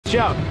Watch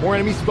out, more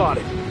enemies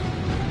spotted.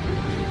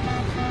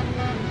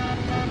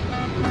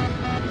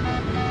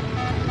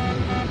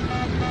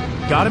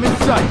 Got him in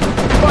sight.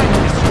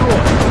 Fighter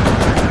destroyed.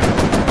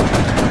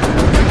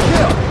 Good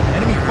kill.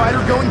 Enemy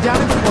fighter going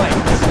down in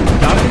flames.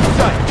 Got him in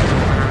sight.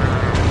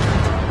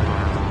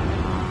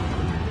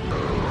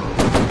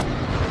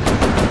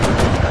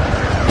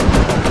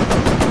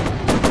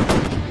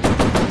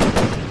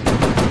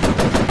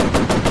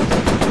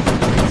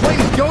 Plane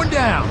is going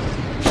down.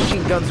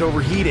 Machine gun's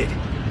overheated.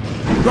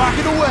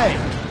 Rocket away.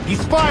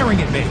 He's firing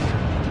at me.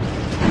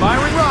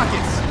 Firing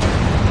rockets.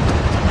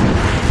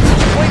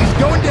 Plane is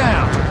going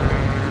down.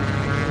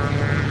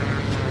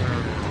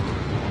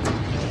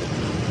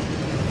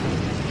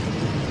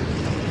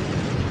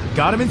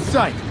 Got him in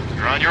sight.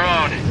 You're on your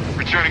own.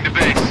 Returning to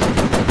base.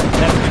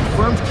 That's a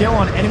confirmed kill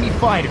on enemy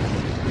fighter.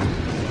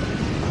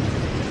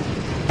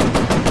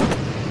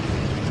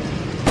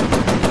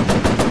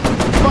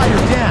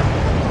 Fighter down.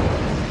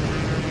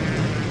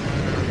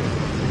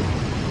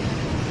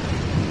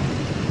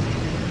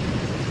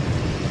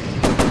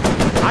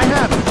 I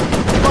have it.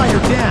 Fighter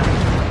down.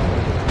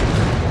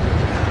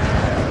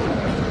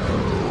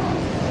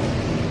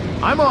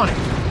 I'm on it.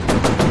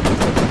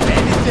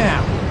 Bandit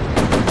down.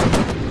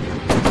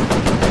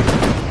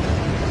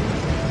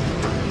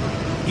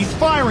 He's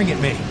firing at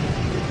me.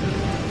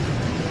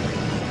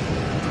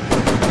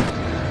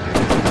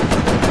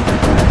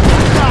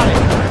 Got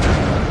it.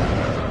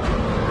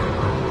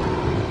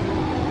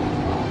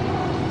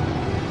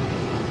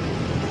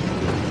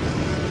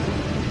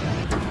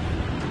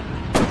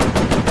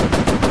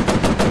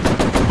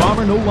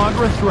 Bomber no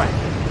longer a threat.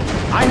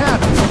 I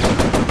have it.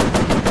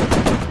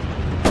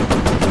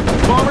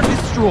 Bomber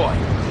destroyed.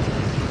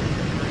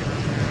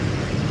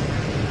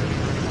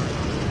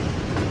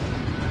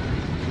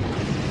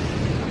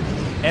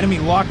 Enemy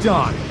locked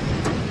on.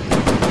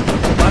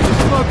 Lots of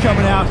smoke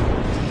coming out.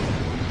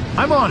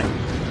 I'm on it.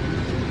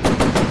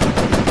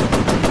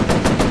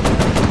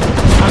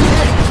 I'm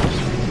hit.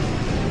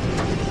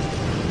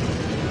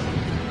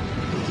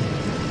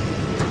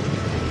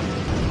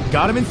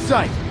 Got him in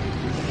sight.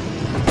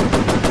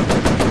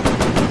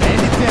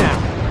 Bandit down.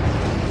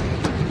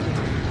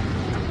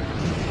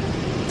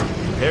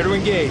 Prepare to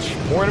engage.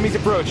 More enemies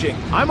approaching.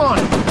 I'm on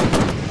it.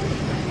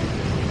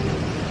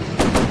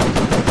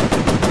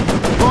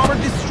 Bomber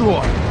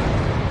destroyed.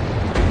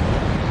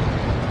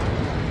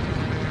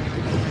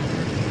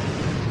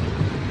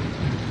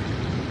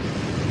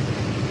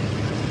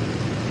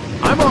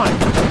 I'm on it.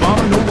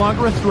 Bomber no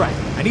longer a threat.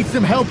 I need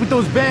some help with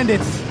those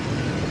bandits.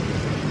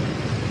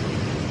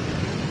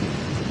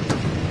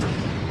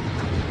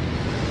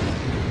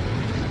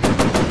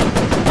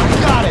 I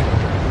got it.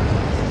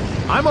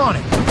 I'm on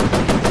it.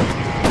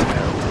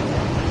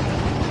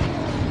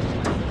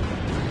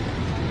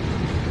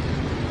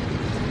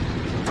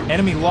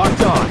 Enemy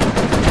locked on.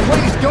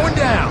 Plane is going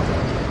down.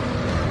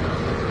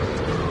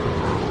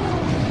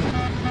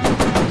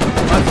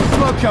 Lots of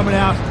smoke coming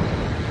out.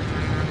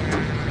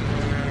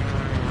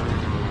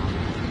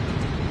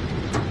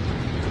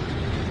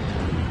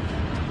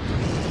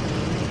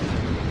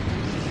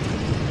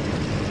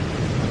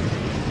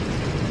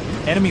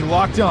 Enemy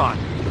locked on.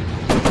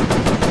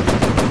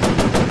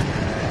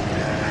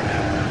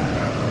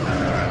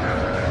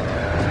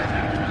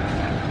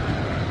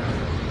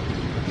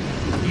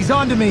 He's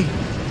on to me.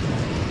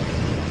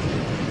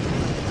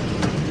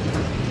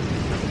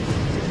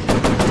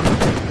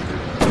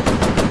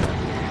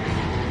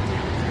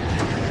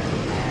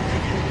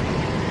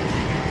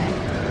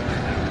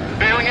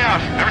 I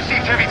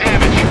received heavy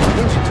damage.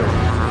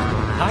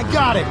 I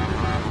got it.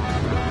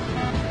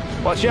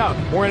 Watch out,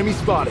 more enemies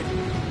spotted.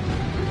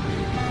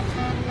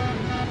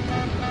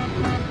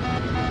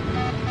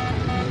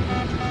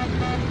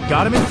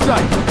 Got him in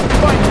sight.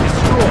 Fighter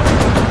destroyed.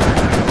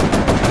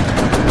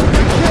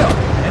 Good kill.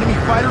 Enemy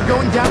fighter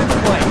going down in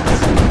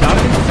flames. Got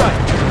him in sight.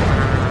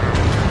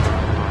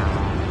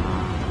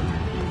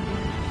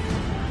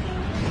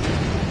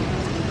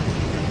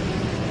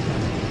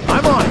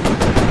 I'm on it.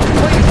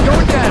 Plane is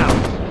going down.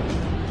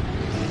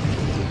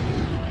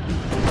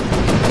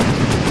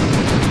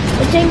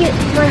 Dang it,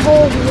 my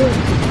whole room.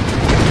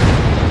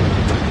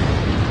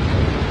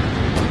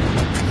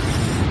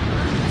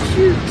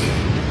 Shoot.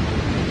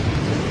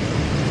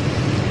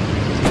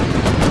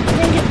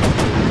 Dang it.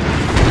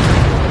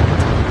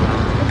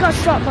 I got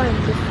shot by him.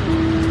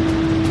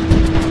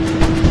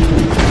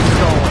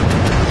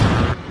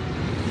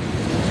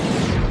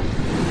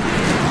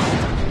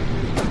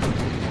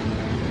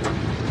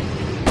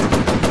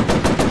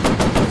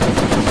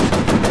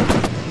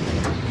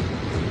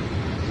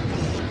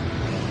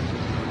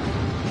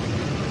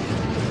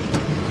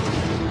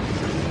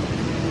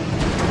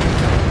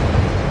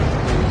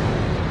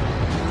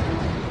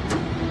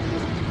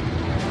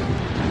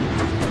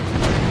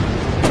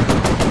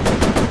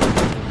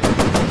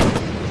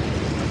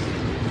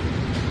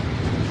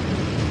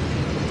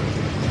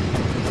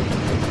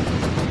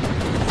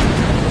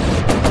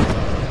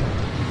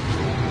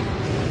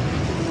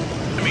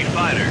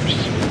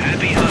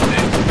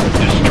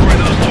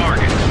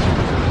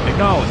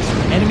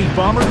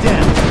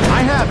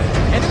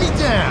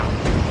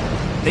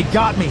 They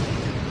got me!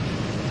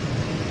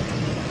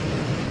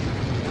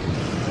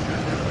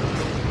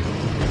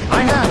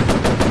 I have it!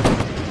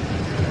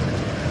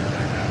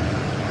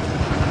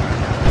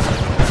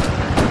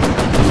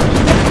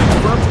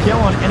 Confirmed kill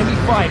on enemy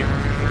fighter.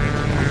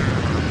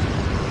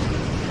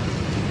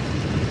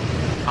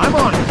 I'm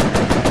on it!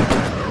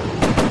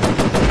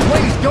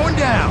 Blaze going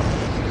down!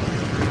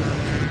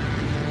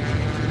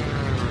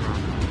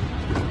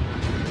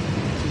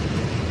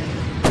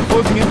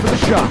 Closing in for the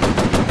shot.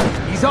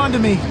 He's on to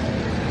me.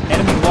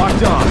 Enemy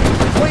locked on.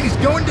 Blaze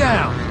going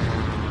down!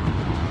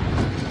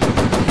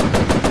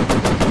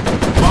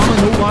 Bomber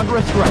no longer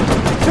a threat.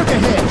 Took a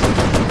hit.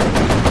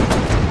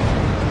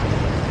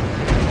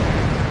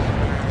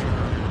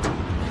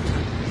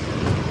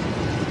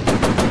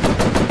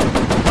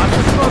 Lots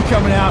of smoke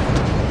coming out.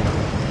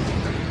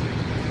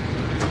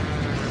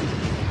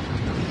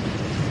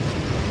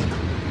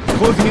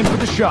 Closing in for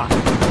the shot.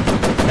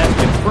 That's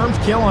confirmed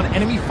kill on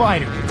enemy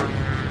fighter.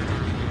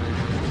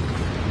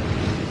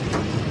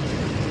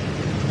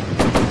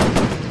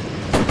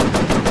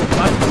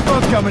 Lots of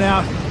smoke coming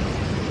out.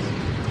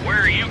 Where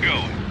are you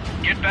going?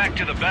 Get back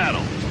to the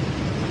battle.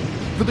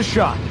 For the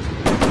shot.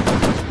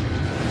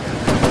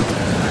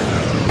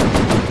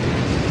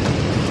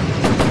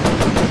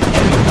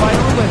 Enemy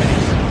fighter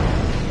eliminated.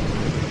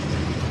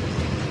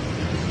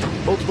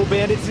 Multiple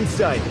bandits in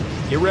sight.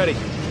 Get ready.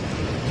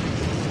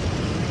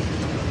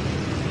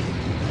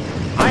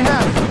 I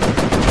have it.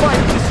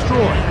 Fighter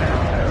destroyed.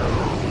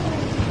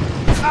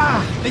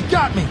 Ah! They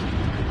got me!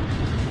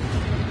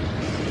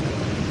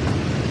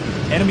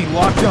 Enemy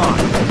locked on.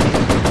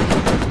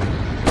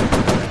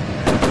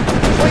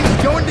 Blaze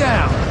going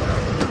down!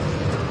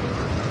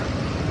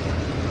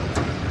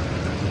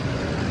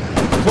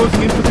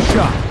 Closing in for the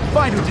shot.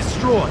 Fighter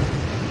destroyed.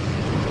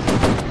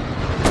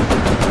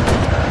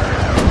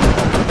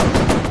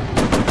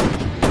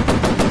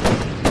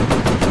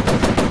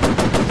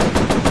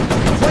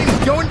 Blaze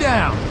going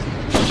down!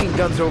 Machine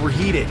gun's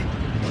overheated.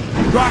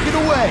 Rocket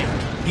away!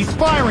 He's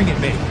firing at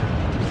me!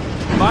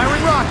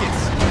 Firing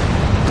rockets!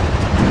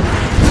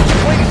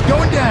 Blaze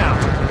going down!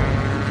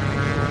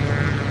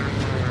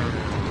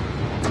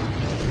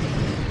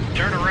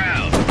 Turn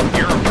around.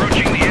 You're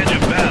approaching the edge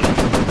of battle.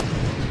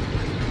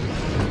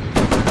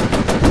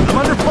 I'm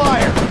under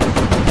fire!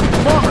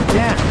 Bomber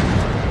down!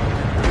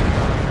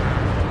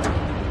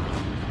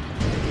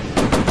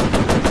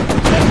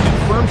 That's a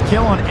confirmed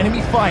kill on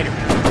enemy fighter.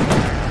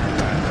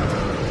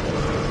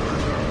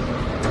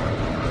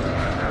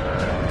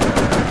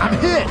 I'm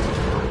hit!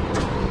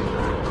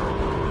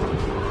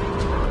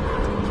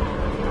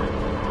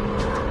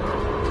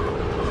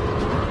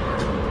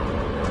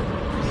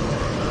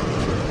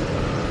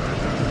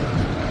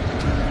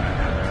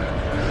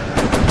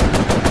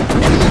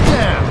 Enemy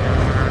down!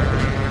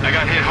 I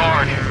got hit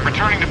hard.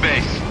 Returning to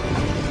base.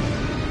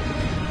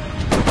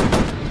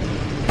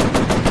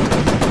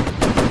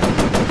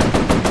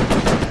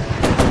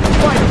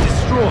 Fighter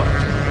destroyed!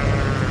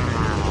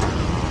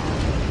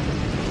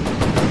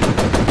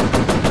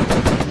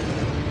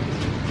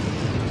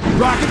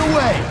 Rocket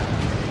away!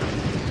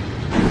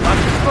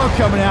 Lots of smoke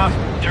coming out.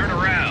 Turn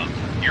around.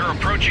 You're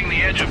approaching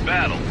the edge of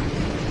battle.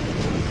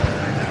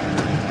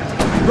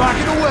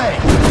 Rocket away!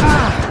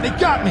 Ah! They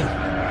got me!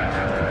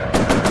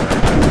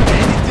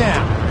 Bandit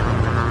down.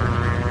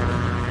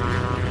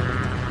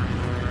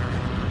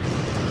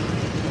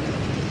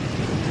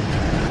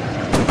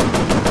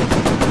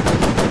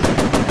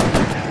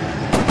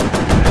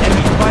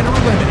 Enemy fighter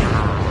eliminated.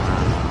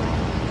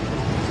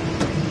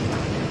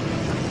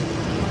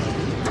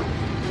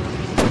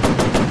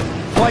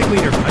 Flight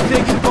leader, I'm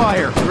taking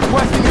fire.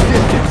 Requesting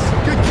assistance.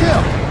 Good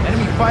kill.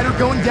 Enemy fighter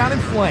going down in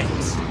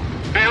flames.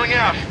 Bailing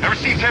out. I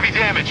received heavy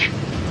damage.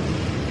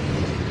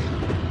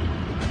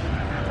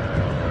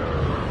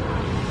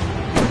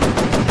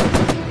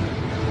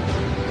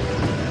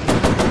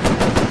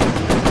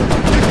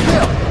 Good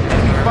kill.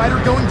 Enemy fighter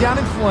going down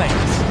in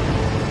flames.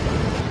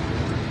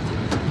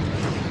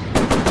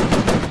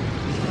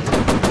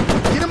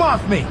 Get him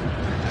off me.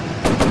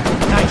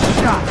 Nice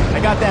shot. I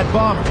got that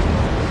bomber.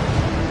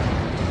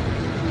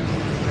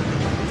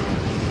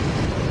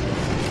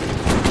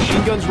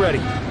 Machine gun's ready.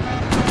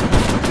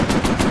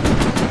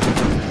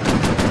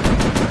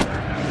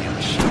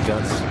 Machine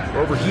guns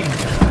overheating.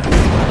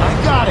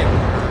 I got him!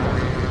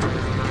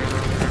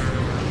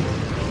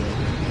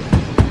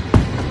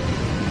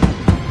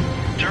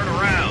 Turn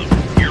around.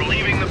 You're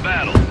leaving the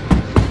battle.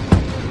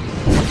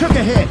 Took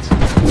a hit.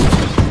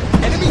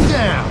 Enemy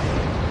down.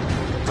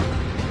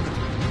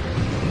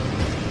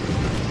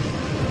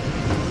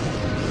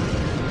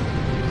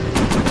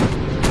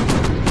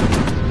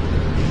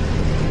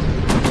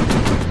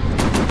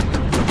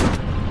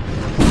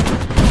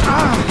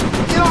 Ah!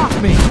 Get off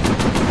me!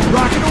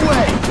 Rocket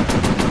away!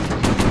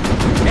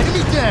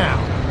 Enemy down!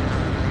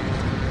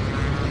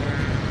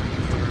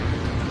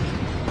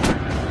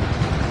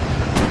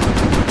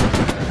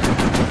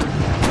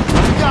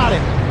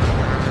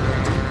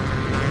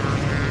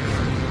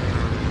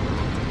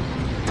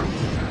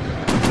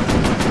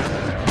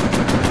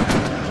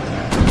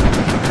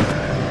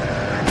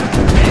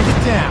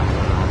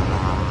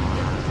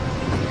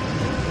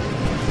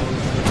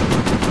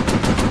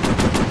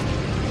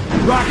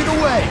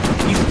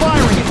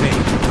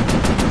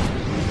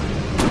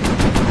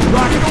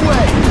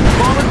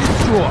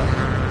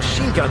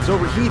 Machine gun's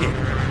overheated.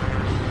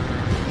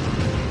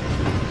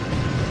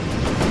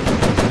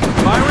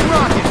 Firing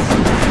rockets.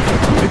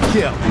 Good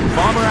kill.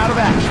 Bomber out of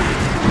action.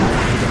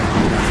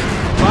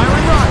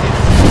 Firing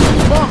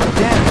rockets. Bomber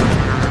down.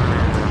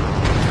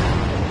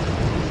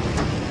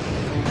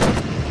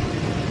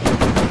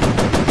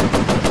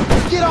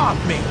 Get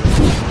off me.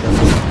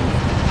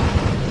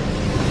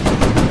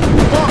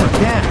 Bomber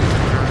down.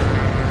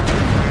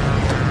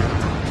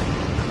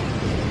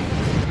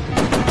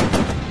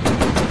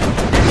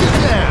 Get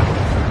down.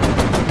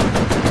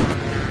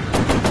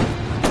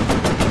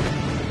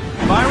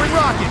 Firing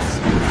rockets.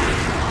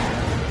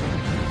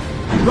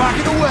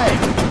 Rocket away.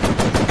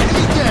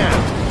 Enemy down.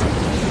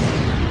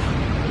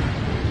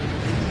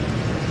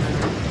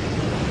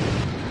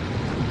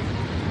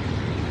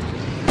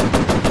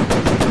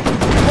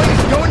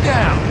 Plane's going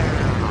down.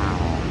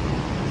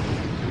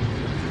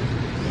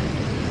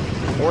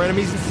 More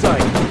enemies in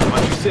sight.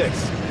 On your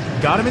 6.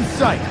 Got him in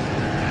sight.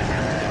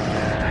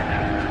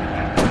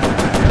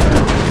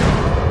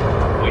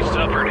 We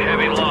suffered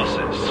heavy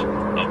losses.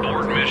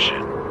 Abort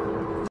mission.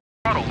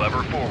 Throttle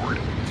lever forward.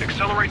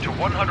 Accelerate to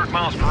 100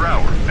 miles per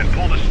hour and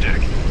pull the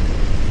stick.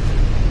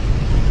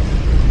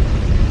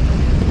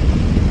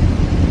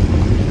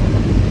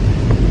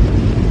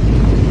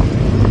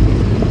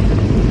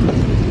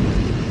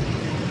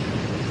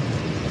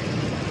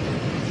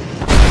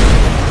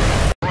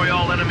 Destroy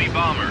all enemy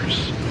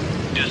bombers.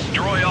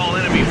 Destroy all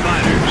enemy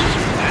fighters.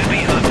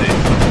 Heavy hunting.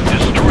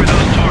 Destroy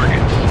those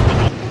targets.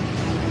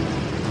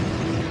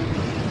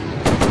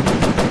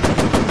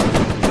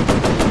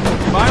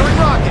 Firing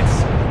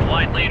rockets.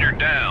 Flight leader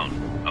down.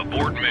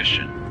 Abort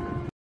mission.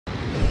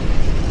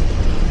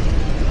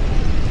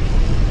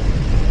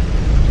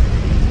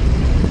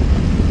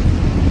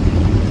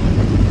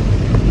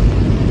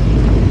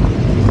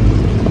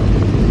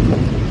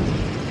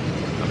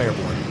 I'm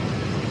airborne.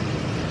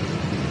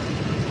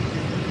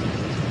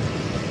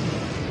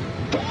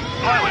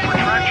 Pilot,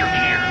 retract your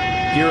gear.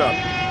 Gear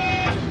up.